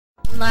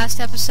last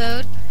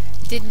episode,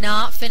 did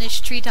not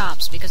finish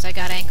Treetops because I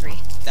got angry.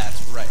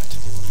 That's right.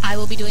 I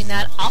will be doing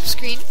that off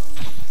screen.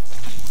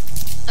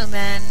 And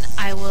then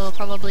I will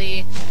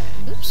probably,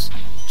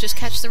 just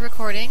catch the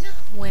recording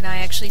when I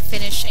actually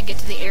finish and get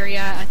to the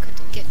area I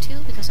couldn't get to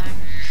because I'm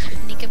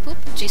neek and poop.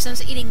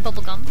 Jason's eating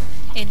bubblegum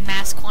in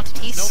mass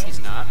quantities. No,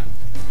 he's not.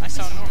 I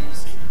sound normal,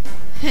 see?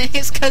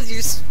 It's because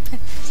you're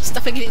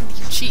stuffing it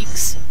into your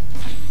cheeks.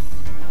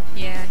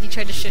 Yeah, he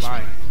tried to shush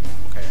me.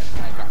 Okay,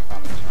 I got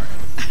caught. Sorry.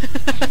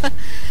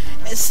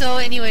 So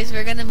anyways,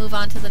 we're gonna move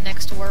on to the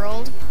next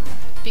world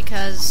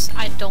because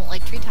I don't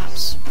like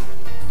treetops.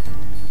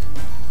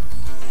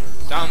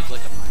 Sounds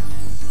like a plan.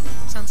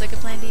 Sounds like a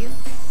plan to you?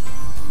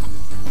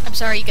 I'm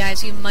sorry, you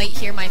guys. You might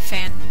hear my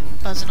fan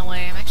buzzing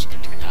away. I'm actually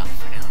gonna turn it off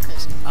for now,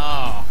 because...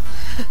 Oh.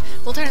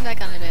 We'll turn it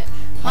back on in a bit.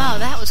 Wow,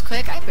 that was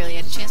quick. I barely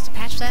had a chance to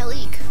patch that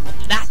leak. Well,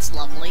 that's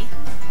lovely.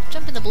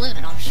 Jump in the balloon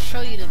and I'll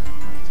show you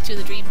to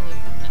the dream loop.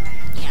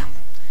 Yeah.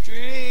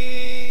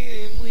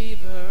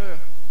 Dreamweaver.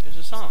 There's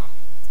a song.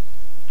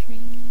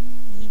 Dreamer.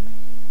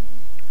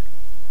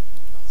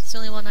 It's the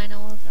only one I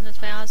know of, and that's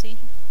by Ozzy.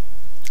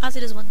 Ozzy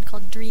does one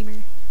called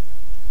Dreamer.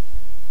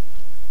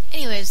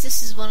 Anyways,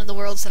 this is one of the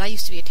worlds that I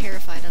used to be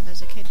terrified of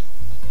as a kid.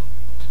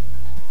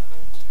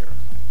 Terrifying.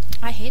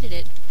 I hated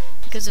it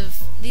because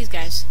of these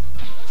guys.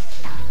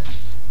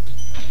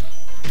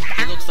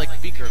 He looks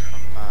like Beaker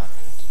from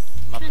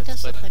Muppets. Kinda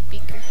does look like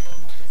Beaker.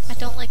 I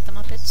don't like the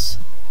Muppets.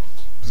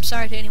 I'm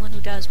sorry to anyone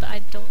who does, but I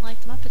don't like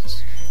the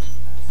Muppets.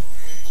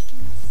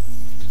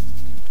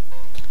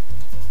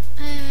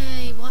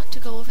 I want to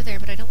go over there,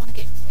 but I don't want to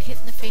get hit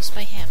in the face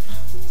by him.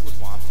 Who would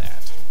want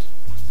that?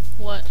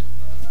 What?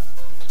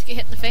 To get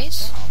hit in the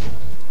face?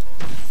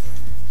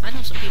 I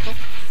know some people.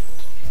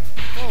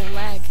 Oh,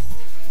 lag.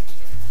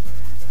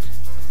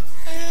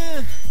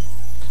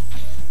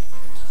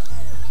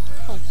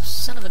 Oh,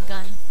 son of a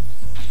gun.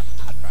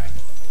 Hot fry.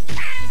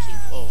 Thank you.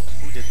 Oh,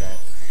 who did that?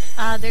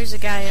 There's a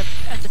guy up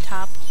at the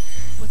top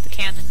with the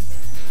cannon.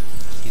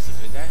 He's a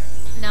good guy?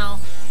 No,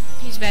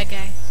 he's a bad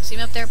guy. See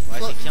him up there? Why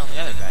is he killing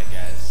the other bad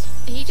guys?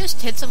 He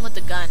just hits him with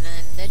the gun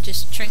and it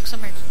just shrinks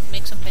him or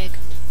makes him big.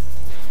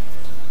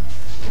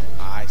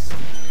 I see.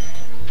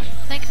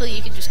 Thankfully,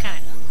 you can just kind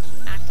of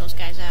knock those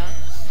guys out.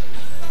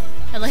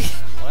 I like.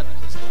 What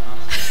is going on?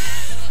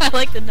 I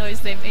like the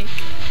noise they make.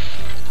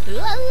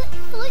 I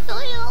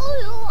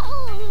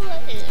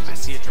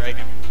see a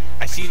dragon.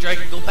 I see a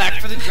dragon. Go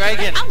back for the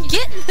dragon. I'm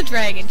getting the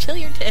dragon. Chill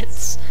your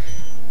tits.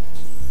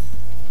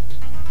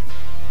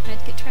 I had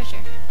to get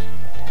treasure.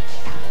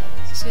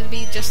 It's gonna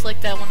be just like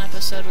that one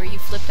episode where you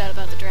flipped out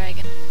about the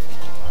dragon.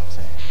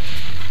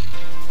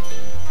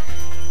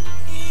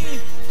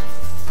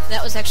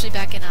 That was actually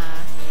back in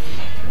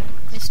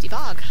Misty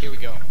Bog. Here we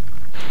go.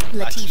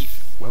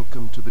 Latif.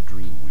 Welcome to the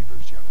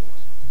Dreamweavers, young one.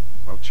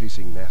 While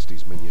chasing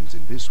Nasty's minions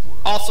in this world,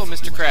 Also,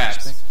 Mr. you must Krabs.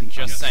 respect the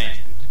Just saying.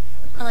 unexpected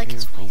and I like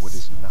his prepare for what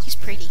voice. is not He's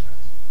pretty.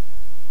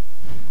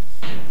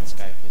 This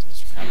guy plays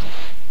Mr. Krabs.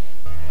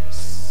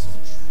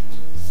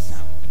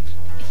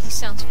 He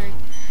sounds very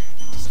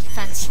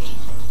fancy.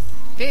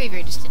 Very,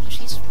 very distinguished.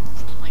 He's...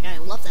 Oh my god, I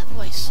love that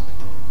voice.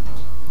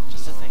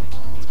 Just a thing.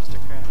 It's Mr.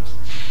 Krabs.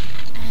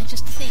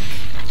 Just to think,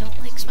 I don't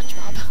like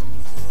SpongeBob.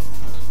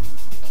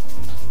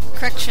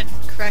 Correction,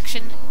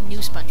 new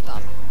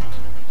SpongeBob.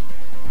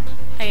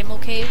 I am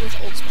okay with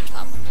old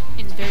SpongeBob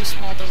in very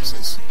small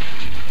doses.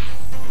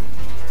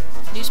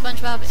 New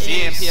SpongeBob is...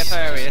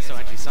 CMPFR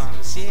SONG song.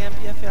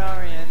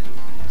 CMPFR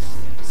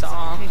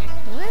song.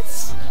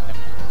 What?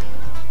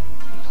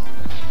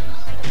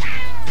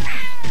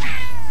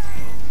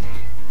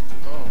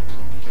 Oh,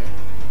 okay.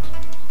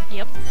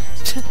 Yep.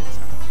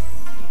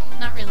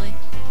 Not really.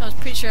 I was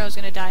pretty sure I was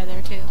gonna die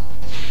there too.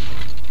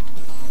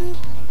 Boop.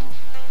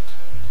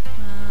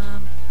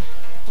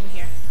 Over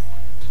here.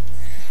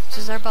 This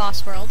is our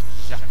boss world.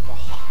 Jacques.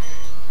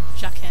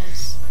 Or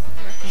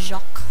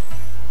Jacques.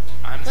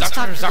 I'm Let's Dr.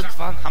 talk to Jacques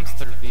von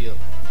Hamsterville.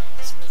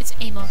 It's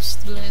Amos,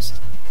 the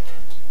balloonist.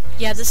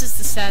 Yeah, this is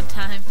the sad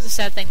time. It's a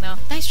sad thing though.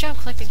 Nice job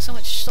collecting so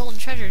much stolen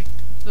treasure.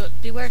 But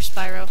beware,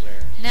 Spyro.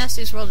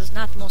 Nasty's world is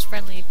not the most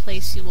friendly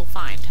place you will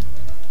find.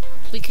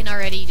 We can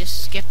already just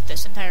skip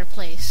this entire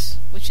place,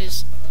 which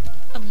is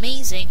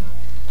amazing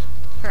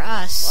for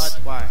us.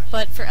 What? Why?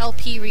 But for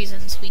LP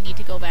reasons, we need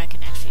to go back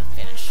and actually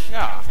finish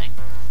everything.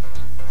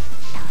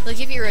 Like,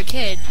 if you were a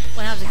kid,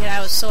 when I was a kid, I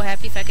was so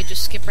happy if I could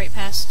just skip right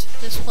past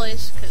this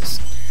place,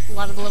 because a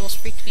lot of the levels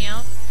freaked me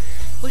out.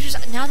 Which is,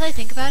 now that I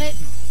think about it,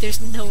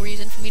 there's no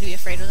reason for me to be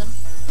afraid of them.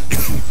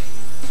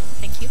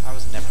 Thank you. I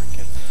was never a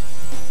kid.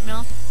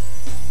 No?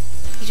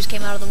 You just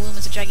came out of the womb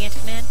as a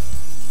gigantic man?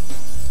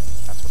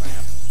 That's what I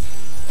am.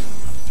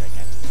 I'm a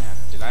gigantic man.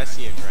 Did I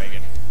see a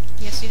dragon?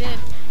 Yes, you did.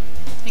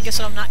 And guess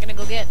what I'm not gonna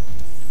go get?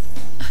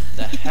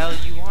 The hell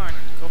you aren't.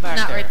 Go back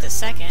Not there. right this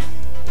second.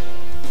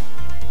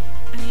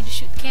 I need to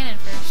shoot the cannon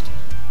first.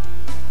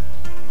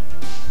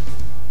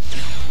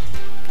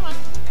 Come on.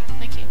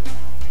 Thank you.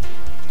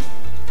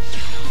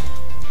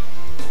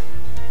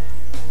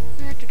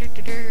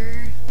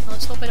 Well,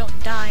 let's hope I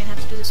don't die and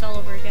have to do this all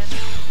over again.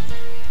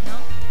 No?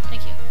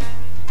 Thank you.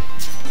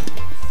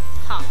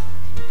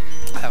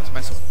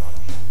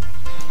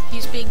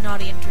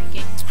 naughty and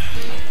drinking.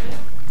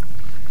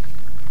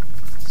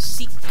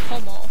 Seek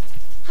Como.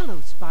 Hello,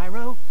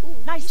 Spyro. Ooh,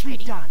 Nicely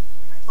pretty. done.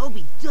 I'll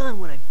be done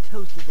when I've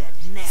toasted that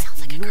nasty Sounds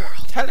like a girl.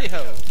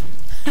 Tally-ho!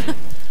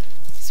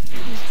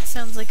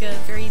 Sounds like a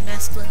very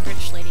masculine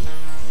British lady.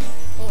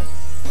 Oh,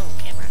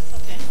 camera.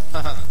 Okay.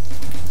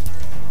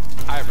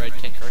 Hi, Red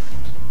Tinker.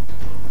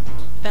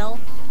 Belle?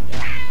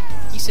 Yeah.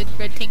 You said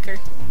Red Tinker.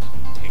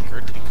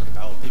 Tinker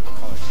Bell. People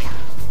call her Tinker.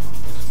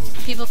 In the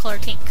movie. People call her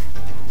Tink.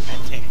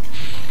 And Tink.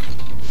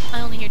 I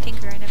only hear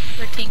Tinker. I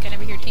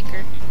never hear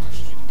Tinker.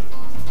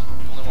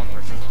 Only one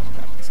person like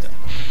that, but still.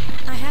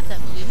 I have that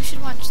movie. We should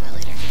watch that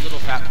later. Little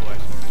fat boy.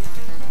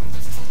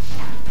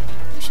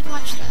 We should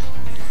watch that.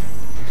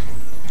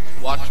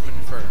 Watchmen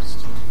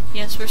first.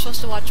 Yes, we're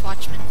supposed to watch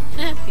Watchmen.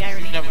 The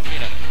irony. You've never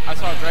seen it. I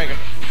saw a dragon.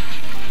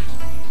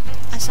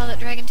 I saw that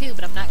dragon too,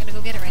 but I'm not gonna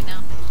go get it right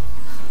now.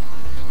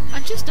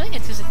 I'm just doing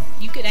it because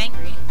you get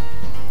angry.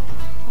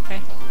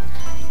 Okay.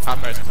 Hot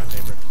fries are my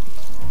favorite.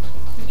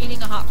 I'm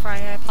eating a hot fry.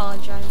 I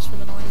apologize for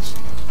the noise.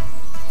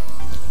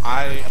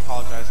 I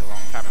apologized a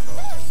long time ago,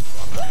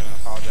 so I'm not gonna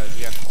apologize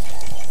again.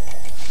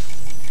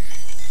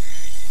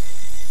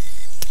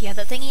 Yeah,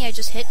 that thingy I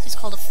just hit is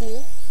called a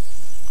fool.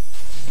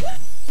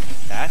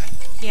 That?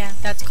 Yeah,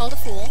 that's called a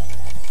fool.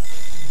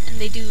 And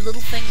they do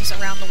little things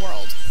around the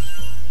world.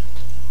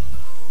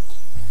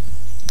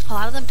 A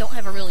lot of them don't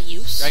have a real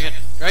use. Dragon!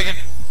 Dragon!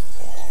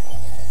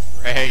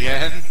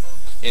 Dragon!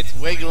 It's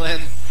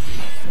wiggling!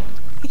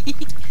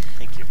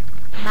 Thank you.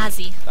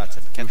 Mazi. That's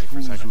it. The Kenzie for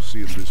a fools second. who see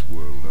in this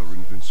world are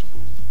invincible.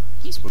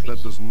 He's But pretty.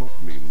 that does not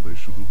mean they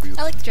shouldn't be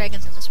I like the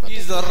dragons in this world.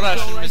 He's the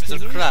Russian Mr.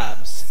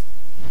 Krabs.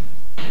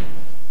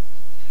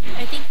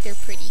 I think they're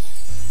pretty.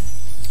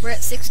 We're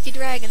at 60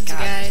 dragons, God,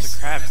 guys. Mr.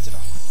 Krabs did a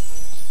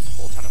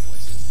whole ton of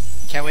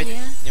voices. Can't wait.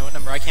 Yeah. You know what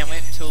number I can't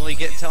wait till we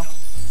get till?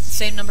 It's the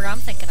same number I'm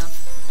thinking of.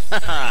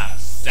 Haha,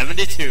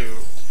 72.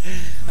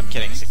 I'm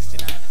kidding,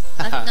 69.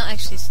 No,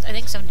 actually, I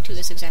think 72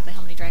 is exactly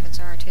how many dragons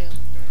there are, too.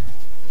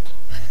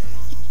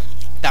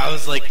 That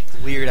was like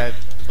weird.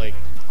 Like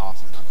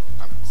awesome.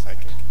 I'm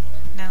psychic.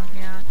 No,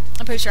 you're not.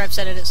 I'm pretty sure I've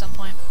said it at some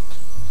point.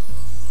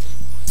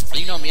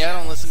 You know me. I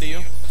don't listen to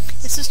you.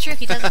 This is true.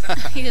 He doesn't.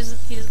 he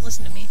doesn't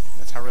listen to me.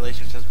 That's how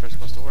relationships are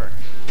supposed to work.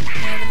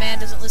 Yeah, the man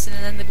doesn't listen,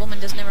 and then the woman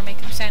does never make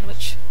him a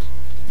sandwich.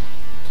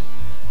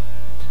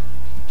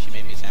 She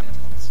made me a sandwich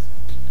once.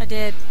 I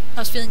did. I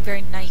was feeling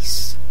very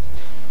nice.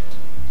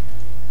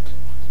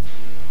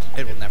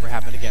 It will never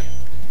happen again.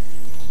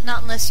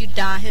 Not unless you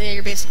die.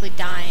 You're basically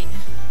dying.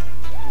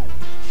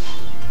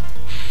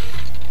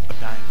 I'm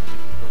dying from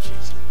grilled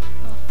cheese.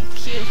 Oh,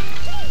 cute.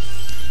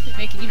 They're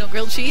making you no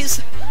grilled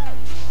cheese.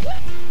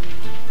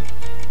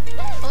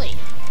 Oi.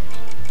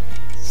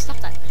 Stop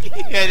that. I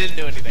didn't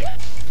do anything.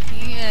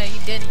 Yeah, you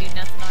didn't do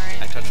nothing, I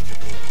alright. touched your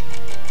boob.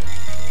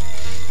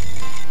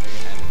 Are you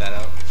gonna edit that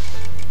out?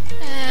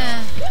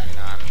 No, you're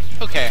not.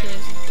 Okay.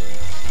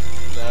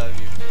 Love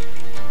you.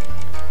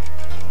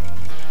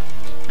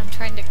 I'm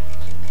trying to...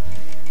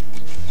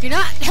 You're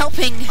not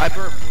helping. I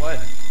burped. What?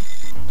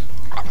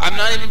 I'm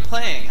not even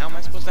playing. How am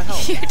I supposed to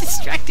help? You're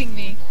distracting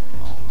me.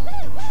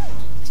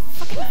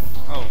 Fucking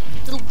Oh,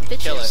 little bitches.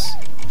 kill it.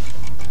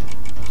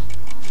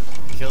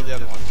 Kill the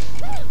other one.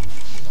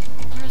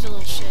 Where's a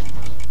little shit?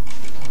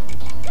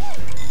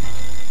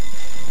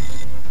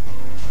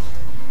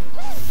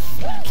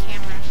 On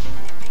camera.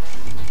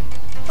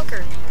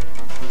 Hooker.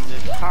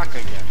 He's a clock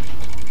again.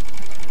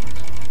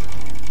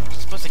 You're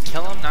supposed to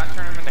kill him, not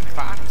turn him into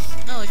clocks?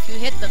 No, if you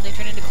hit them, they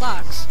turn into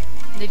clocks.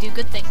 And they do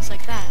good things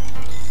like that.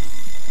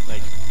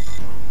 Like,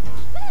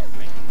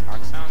 make a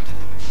clock sound?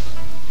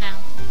 Now.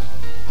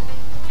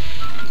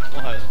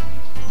 What?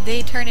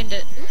 They turn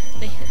into...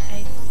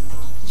 I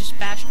just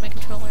bashed my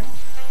controller.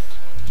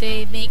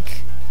 They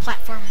make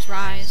platforms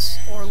rise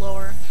or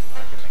lower. I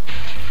can make a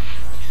clock.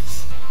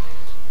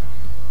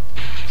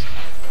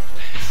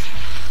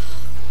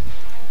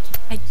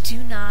 I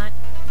do not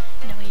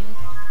know you.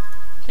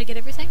 Did I get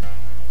everything?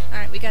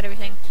 Alright, we got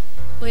everything.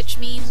 Which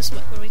means...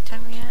 What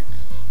time are we at?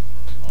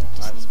 Oh,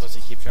 I was supposed to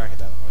keep track of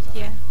that one. What was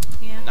that?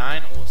 Yeah.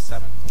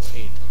 9:07,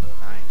 08,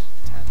 09,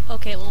 10.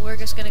 Okay, well, we're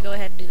just gonna go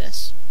ahead and do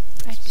this.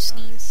 I have to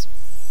sneeze.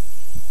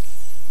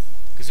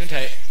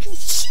 Gesundheit.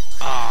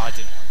 Oh, it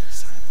didn't work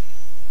this time.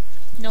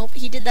 Nope,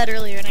 he did that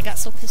earlier and I got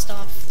so pissed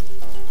off.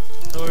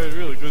 Oh, it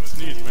really good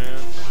sneeze, man.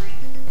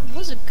 It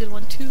was a good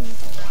one, too.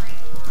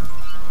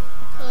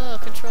 Oh,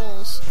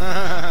 controls.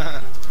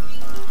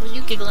 What are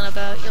you giggling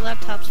about? Your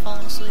laptop's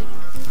falling asleep.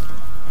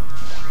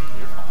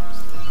 You're falling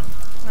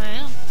asleep. I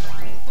am.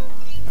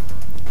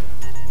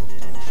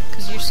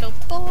 Because you're so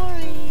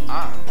boring.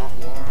 I'm not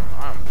warm.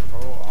 I'm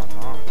pro on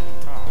top.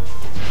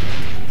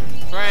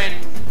 Train.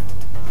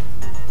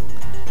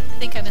 I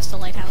think I missed a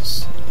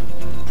lighthouse.